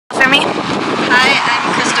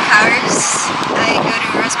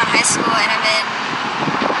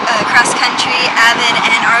AVID,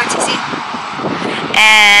 and ROTC.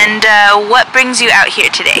 And what brings you out here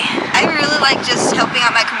today? I really like just helping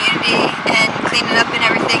out my community and cleaning up and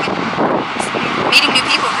everything, and meeting new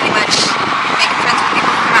people pretty much, making friends with people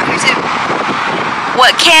who come out here too.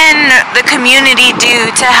 What can the community do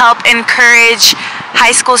to help encourage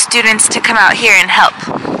high school students to come out here and help?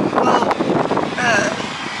 Well,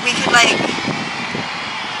 we could like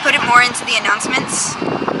put it more into the announcements,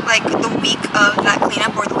 like the week of that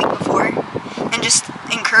cleanup or the week before, and just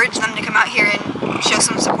encourage them to come out here and show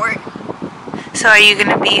some support. So are you going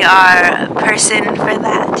to be our person for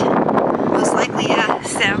that? Most likely, yeah.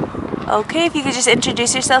 So, okay, if you could just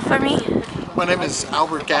introduce yourself for me. My name is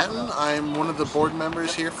Albert Gatton. I'm one of the board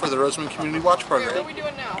members here for the Rosamond Community Watch Program.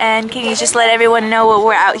 And can you just let everyone know what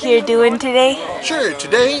we're out here doing today? Sure.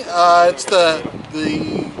 Today, it's the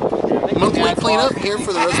monthly cleanup here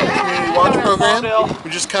for the Rosamond Community Watch Program. We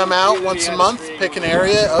just come out once a month, pick an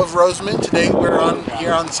area of Rosamond. Today we're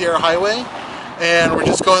here on Sierra Highway, and we're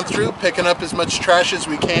just going through, picking up as much trash as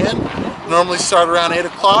we can. Normally start around 8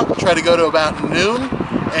 o'clock, try to go to about noon,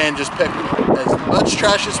 and just pick as much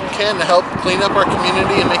trash as we can to help clean up our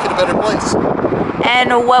community and make it a better place.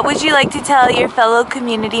 And what would you like to tell your fellow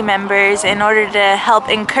community members in order to help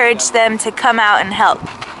encourage them to come out and help?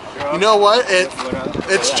 You know what?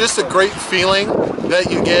 It's just a great feeling that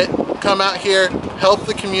you get. Come out here, help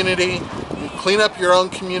the community, clean up your own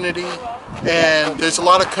community, and there's a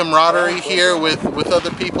lot of camaraderie here with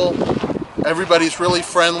other people. Everybody's really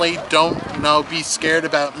friendly. Don't be scared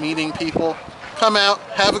about meeting people. Come out,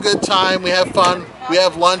 have a good time. We have fun. We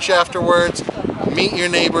have lunch afterwards. Meet your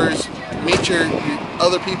neighbors, meet your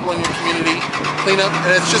other people in your community, clean up,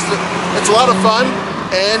 and it's a lot of fun,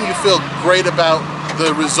 and you feel great about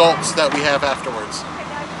the results that we have afterwards.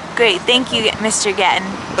 Great, thank you, Mr. Gatton.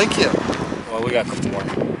 Thank you. Well, we got a couple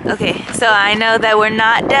more. Okay, so I know that we're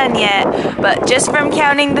not done yet, but just from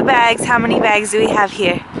counting the bags, how many bags do we have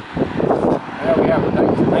here? Yeah, we have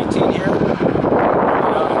 19 here.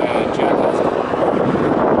 And Jack has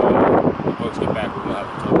folks get back, we'll have a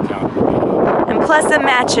total count. And plus a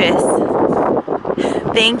mattress.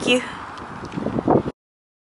 Thank you.